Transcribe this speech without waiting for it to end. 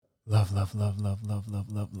Love, love, love, love, love, love,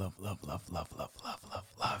 love, love, love, love, love, love, love, love,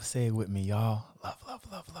 love. Say it with me, y'all. Love, love,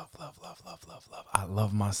 love, love, love, love, love, love, love. I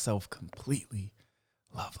love myself completely.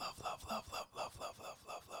 Love, love, love, love, love, love, love, love,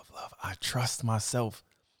 love, love, love. I trust myself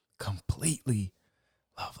completely.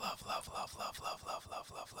 Love, love, love, love, love, love, love,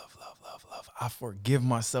 love, love, love, love, love, love. I forgive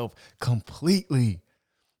myself completely.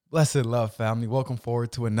 Blessed love, family. Welcome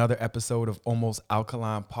forward to another episode of Almost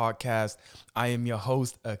Alkaline Podcast. I am your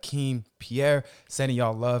host, Akeem Pierre, sending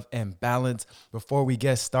y'all love and balance. Before we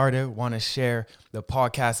get started, want to share the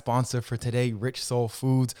podcast sponsor for today, Rich Soul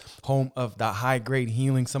Foods, home of the high-grade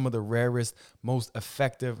healing, some of the rarest, most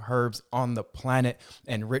effective herbs on the planet.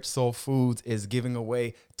 And Rich Soul Foods is giving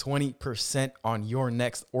away 20% on your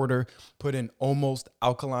next order. Put in Almost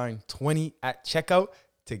Alkaline 20 at checkout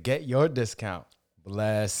to get your discount.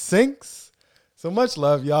 Blessings. So much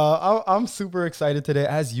love, y'all. I'm super excited today,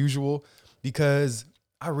 as usual, because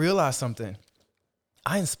I realized something.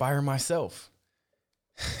 I inspire myself.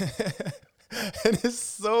 And it's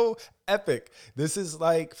so epic. This is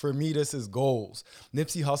like, for me, this is goals.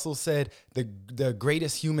 Nipsey Hussle said the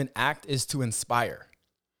greatest human act is to inspire,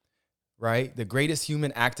 right? The greatest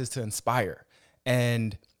human act is to inspire.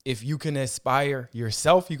 And if you can inspire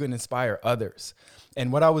yourself, you can inspire others.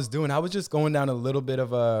 And what I was doing, I was just going down a little bit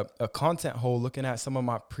of a content hole, looking at some of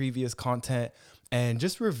my previous content and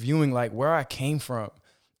just reviewing like where I came from.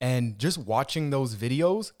 And just watching those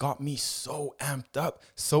videos got me so amped up,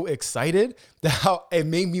 so excited that it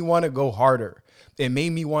made me want to go harder. It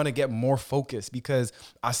made me want to get more focused because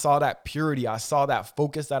I saw that purity. I saw that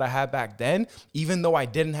focus that I had back then, even though I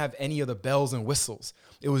didn't have any of the bells and whistles.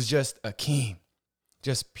 It was just Akeem,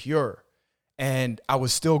 just pure. And I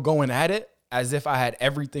was still going at it as if I had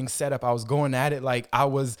everything set up. I was going at it like I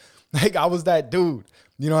was that dude.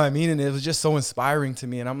 You know what I mean? And it was just so inspiring to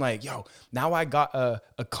me. And I'm like, yo, now I got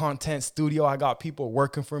a content studio. I got people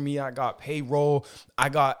working for me. I got payroll. I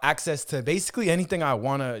got access to basically anything I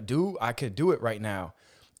want to do. I could do it right now.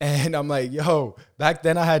 And I'm like, yo, back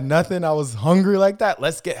then I had nothing. I was hungry like that.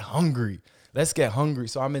 Let's get hungry. Let's get hungry.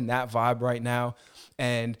 So I'm in that vibe right now.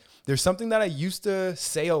 And there's something that I used to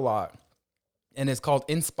say a lot, and it's called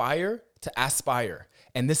inspire to aspire.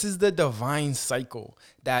 And this is the divine cycle.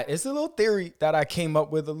 That is a little theory that I came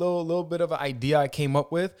up with, a little bit of an idea I came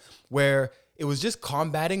up with, where it was just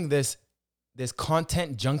combating this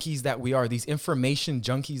content junkies that we are, these information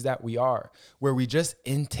junkies that we are, where we just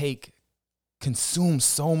consume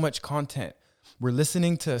so much content. We're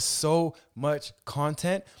listening to so much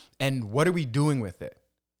content, and what are we doing with it?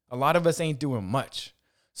 A lot of us ain't doing much.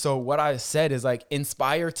 So what I said is like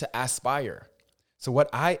inspire to aspire. So what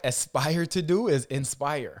I aspire to do is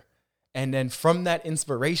inspire. And then from that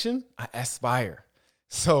inspiration, I aspire.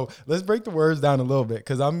 So let's break the words down a little bit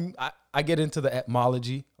because I get into the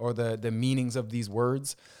etymology or the meanings of these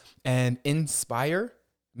words. And inspire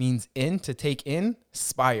means to take in,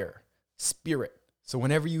 spire, spirit. So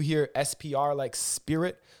whenever you hear SPR like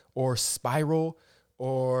spirit or spiral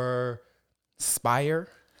or spire,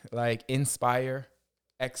 like inspire,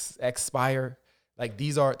 expire, like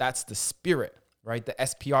that's the spirit. Right? The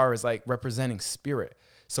SPR is like representing spirit.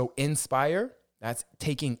 So inspire, that's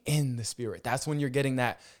taking in the spirit. That's when you're getting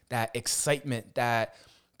that excitement, that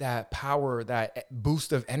power, that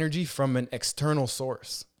boost of energy from an external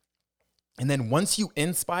source. And then once you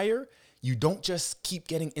inspire, you don't just keep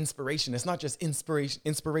getting inspiration. It's not just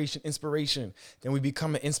inspiration. Then we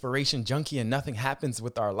become an inspiration junkie and nothing happens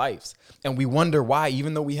with our lives. And we wonder why,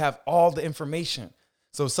 even though we have all the information.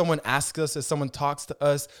 So if someone asks us, if someone talks to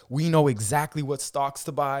us, we know exactly what stocks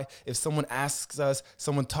to buy. If someone asks us,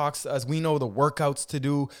 someone talks to us, we know the workouts to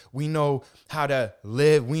do. We know how to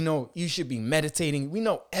live. We know you should be meditating. We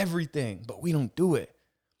know everything, but we don't do it.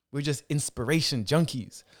 We're just inspiration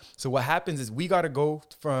junkies. So what happens is we got to go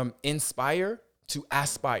from inspire to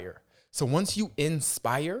aspire. So once you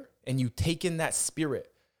inspire and you take in that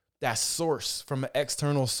spirit, that source from an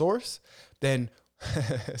external source, then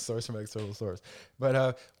source from external source.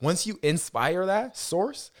 But once you inspire that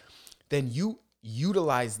source, then you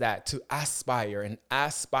utilize that to aspire. And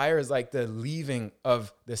aspire is like the leaving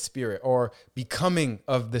of the spirit or becoming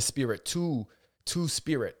of the spirit to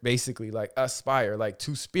spirit, basically like aspire, like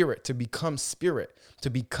to spirit, to become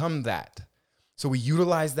that. So we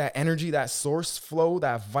utilize that energy, that source flow,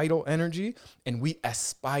 that vital energy, and we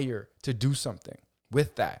aspire to do something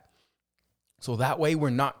with that. So that way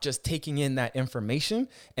we're not just taking in that information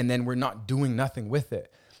and then we're not doing nothing with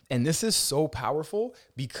it. And this is so powerful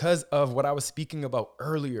because of what I was speaking about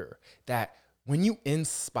earlier, that when you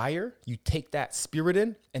inspire, you take that spirit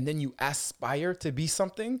in and then you aspire to be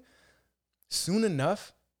something, soon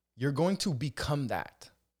enough, you're going to become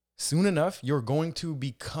that. soon enough, you're going to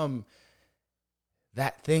become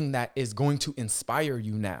that thing that is going to inspire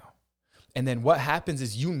you now. And then what happens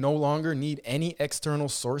is you no longer need any external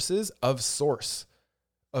sources of source,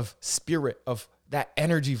 of spirit, of that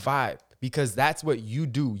energy vibe, because that's what you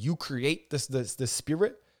do. You create this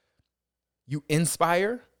spirit, you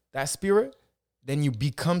inspire that spirit, then you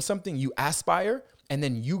become something, you aspire, and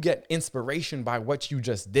then you get inspiration by what you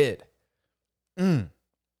just did. And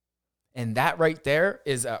that right there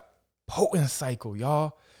is a potent cycle,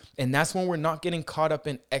 y'all. And that's when we're not getting caught up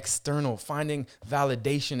in external, finding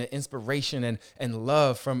validation and inspiration and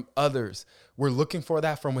love from others. We're looking for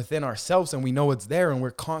that from within ourselves, and we know it's there, and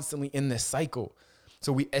we're constantly in this cycle.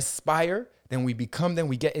 So we aspire, then we become, then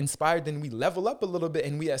we get inspired, then we level up a little bit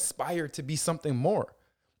and we aspire to be something more.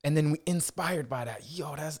 And then we inspired by that.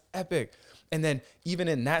 Yo, that's epic. And then even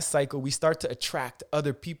in that cycle, we start to attract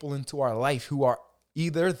other people into our life who are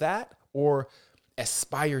either that or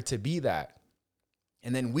aspire to be that.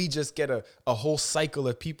 And then we just get a whole cycle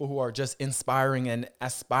of people who are just inspiring and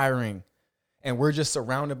aspiring. And we're just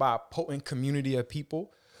surrounded by a potent community of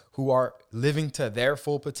people who are living to their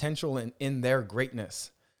full potential and in their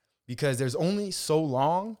greatness. Because there's only so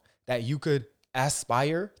long that you could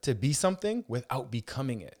aspire to be something without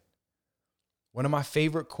becoming it. One of my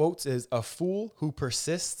favorite quotes is, "A fool who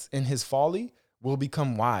persists in his folly will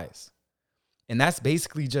become wise." And that's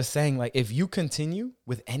basically just saying, like, if you continue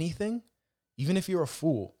with anything, even if you're a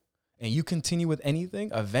fool and you continue with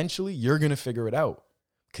anything, eventually you're going to figure it out.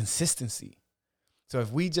 Consistency. So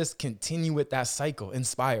if we just continue with that cycle,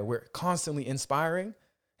 inspire, we're constantly inspiring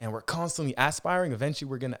and we're constantly aspiring, eventually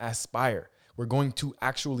we're going to aspire. We're going to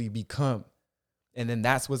actually become. And then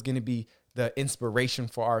that's what's going to be the inspiration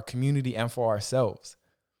for our community and for ourselves.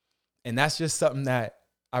 And that's just something that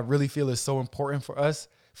I really feel is so important for us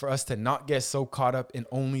to not get so caught up in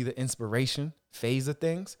only the inspiration phase of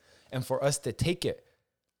things, and for us to take it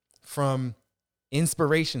from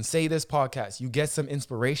inspiration. Say this podcast, you get some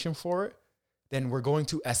inspiration for it, then we're going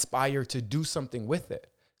to aspire to do something with it.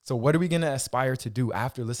 So what are we going to aspire to do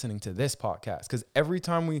after listening to this podcast? Because every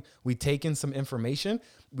time we take in some information,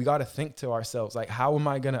 we got to think to ourselves, like, how am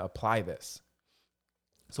I going to apply this?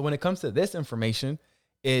 So when it comes to this information,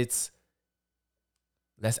 let's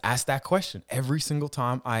ask that question. Every single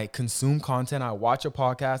time I consume content, I watch a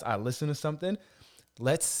podcast, I listen to something,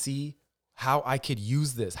 let's see how I could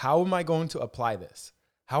use this. How am I going to apply this?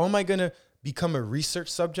 How am I going to become a research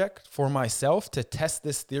subject for myself to test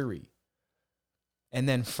this theory? And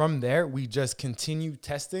then from there, we just continue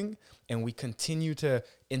testing and we continue to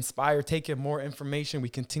inspire, take in more information. We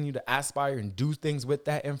continue to aspire and do things with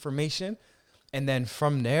that information. And then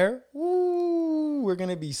from there, we're going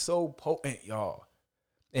to be so potent, y'all.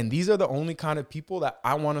 And these are the only kind of people that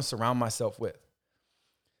I want to surround myself with.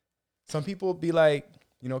 Some people be like,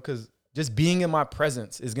 because just being in my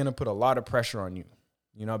presence is going to put a lot of pressure on you.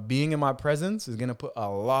 Being in my presence is going to put a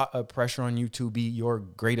lot of pressure on you to be your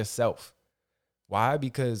greatest self. Why?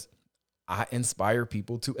 Because I inspire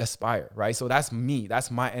people to aspire, right? So that's me.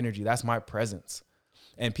 That's my energy. That's my presence.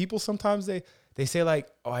 And people sometimes they say like,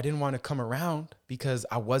 oh, I didn't want to come around because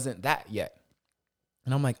I wasn't that yet.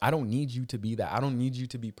 And I'm like, I don't need you to be that. I don't need you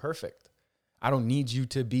to be perfect. I don't need you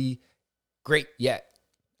to be great yet.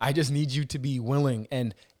 I just need you to be willing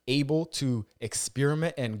and able to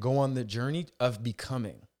experiment and go on the journey of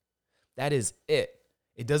becoming. That is it.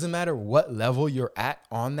 It doesn't matter what level you're at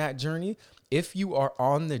on that journey. If you are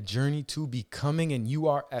on the journey to becoming and you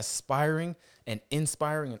are aspiring and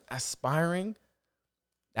inspiring and aspiring,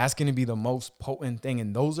 that's going to be the most potent thing.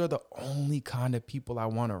 And those are the only kind of people I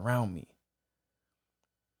want around me.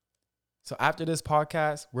 So after this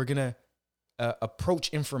podcast, we're going to approach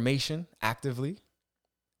information actively.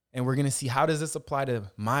 And we're going to see, how does this apply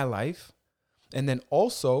to my life? And then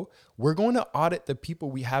also, we're going to audit the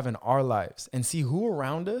people we have in our lives and see who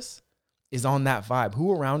around us is on that vibe,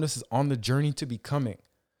 who around us is on the journey to becoming,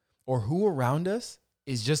 or who around us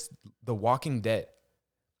is just the walking dead.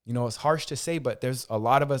 It's harsh to say, but there's a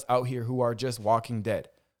lot of us out here who are just walking dead.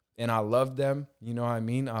 And I love them. You know what I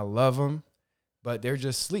mean? I love them, but they're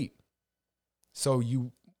just asleep. So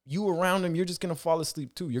you around them, you're just going to fall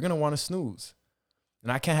asleep too. You're going to want to snooze.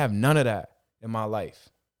 And I can't have none of that in my life.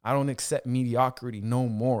 I don't accept mediocrity no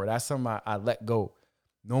more. That's something I let go.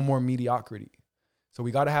 No more mediocrity. So we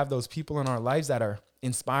got to have those people in our lives that are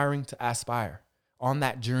inspiring to aspire on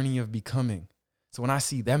that journey of becoming. So when I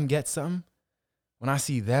see them get something, when I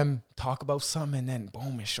see them talk about something and then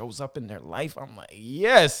boom, it shows up in their life, I'm like,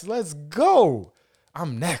 yes, let's go.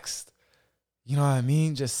 I'm next. You know what I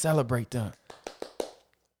mean? Just celebrate them.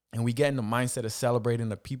 And we get in the mindset of celebrating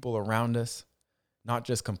the people around us. not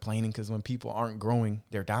just complaining, because when people aren't growing,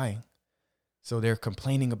 they're dying. So they're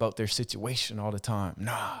complaining about their situation all the time.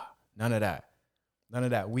 Nah, none of that. None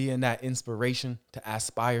of that. We in that inspiration to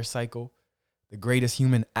aspire cycle. The greatest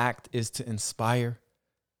human act is to inspire.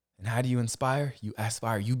 And how do you inspire? You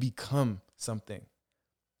aspire. You become something.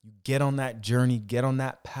 You get on that journey, get on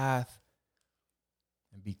that path,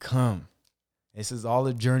 and become. This is all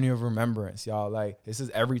a journey of remembrance, y'all. Like, this is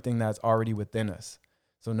everything that's already within us.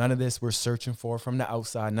 So none of this we're searching for from the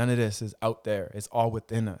outside. None of this is out there. It's all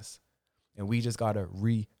within us. And we just got to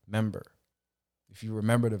remember. If you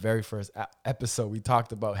remember the very first episode, we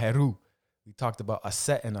talked about Heru. We talked about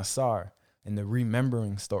Aset and Asar and the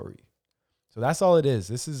remembering story. So that's all it is.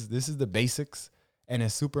 This is the basics, and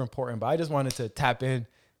it's super important. But I just wanted to tap in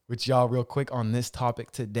with y'all real quick on this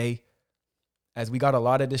topic today, as we got a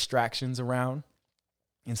lot of distractions around.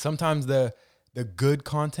 And sometimes the good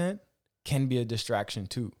content can be a distraction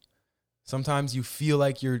too. Sometimes you feel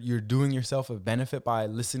like you're doing yourself a benefit by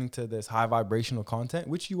listening to this high vibrational content,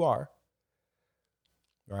 which you are,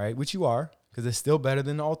 right? Which you are, because it's still better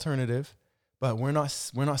than the alternative. But we're not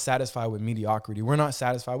satisfied with mediocrity. We're not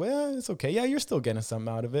satisfied with, it's okay. Yeah, you're still getting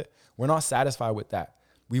something out of it. We're not satisfied with that.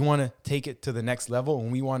 We want to take it to the next level,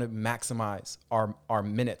 and we want to maximize our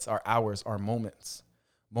minutes, our hours, our moments.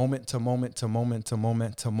 Moment to moment to moment to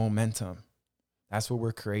moment to momentum. That's what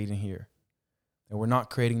we're creating here. And we're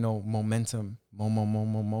not creating no momentum,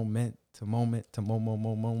 moment to moment to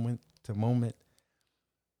moment to moment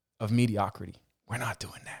of mediocrity. We're not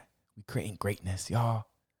doing that. We're creating greatness, y'all.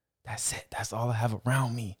 That's it. That's all I have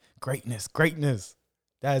around me. Greatness, greatness.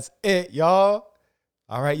 That's it, y'all.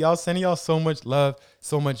 All right, y'all. Sending y'all so much love,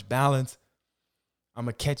 so much balance. I'm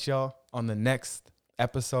going to catch y'all on the next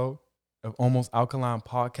episode of Almost Alkaline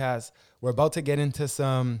Podcast. We're about to get into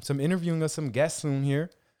some interviewing of some guests soon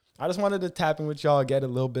here. I just wanted to tap in with y'all, get a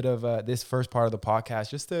little bit of this first part of the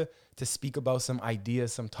podcast, just to speak about some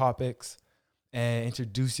ideas, some topics, and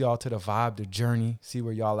introduce y'all to the vibe, the journey, see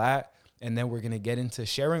where y'all at. And then we're going to get into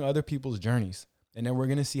sharing other people's journeys. And then we're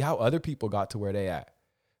going to see how other people got to where they at.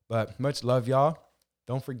 But much love, y'all.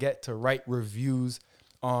 Don't forget to write reviews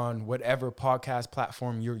on whatever podcast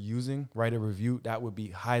platform you're using. Write a review. That would be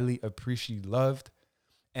highly appreciated, loved.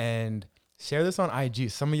 And share this on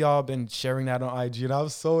IG. Some of y'all have been sharing that on IG. And I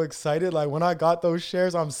was so excited. Like, when I got those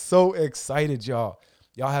shares, I'm so excited, y'all.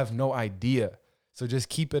 Y'all have no idea. So just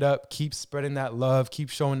keep it up. Keep spreading that love.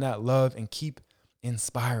 Keep showing that love. And keep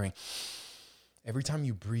inspiring. Every time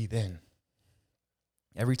you breathe in,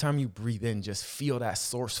 just feel that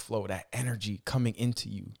source flow, that energy coming into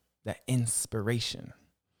you, that inspiration.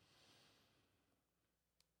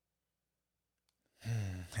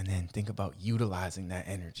 And then think about utilizing that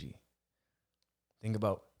energy. Think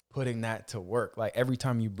about putting that to work. Like, every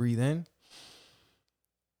time you breathe in,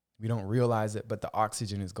 we don't realize it, but the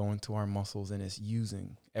oxygen is going to our muscles and it's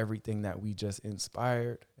using everything that we just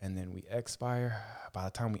inspired. And then we expire. By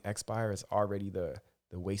the time we expire, it's already the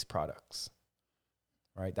waste products,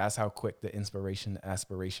 right? That's how quick the inspiration to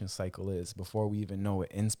aspiration cycle is. Before we even know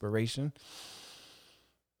it, inspiration,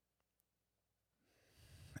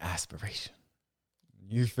 aspiration.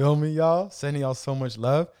 You feel me, y'all? Sending y'all so much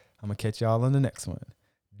love. I'm going to catch y'all on the next one.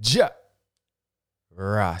 Ja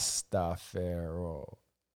Rastafaro.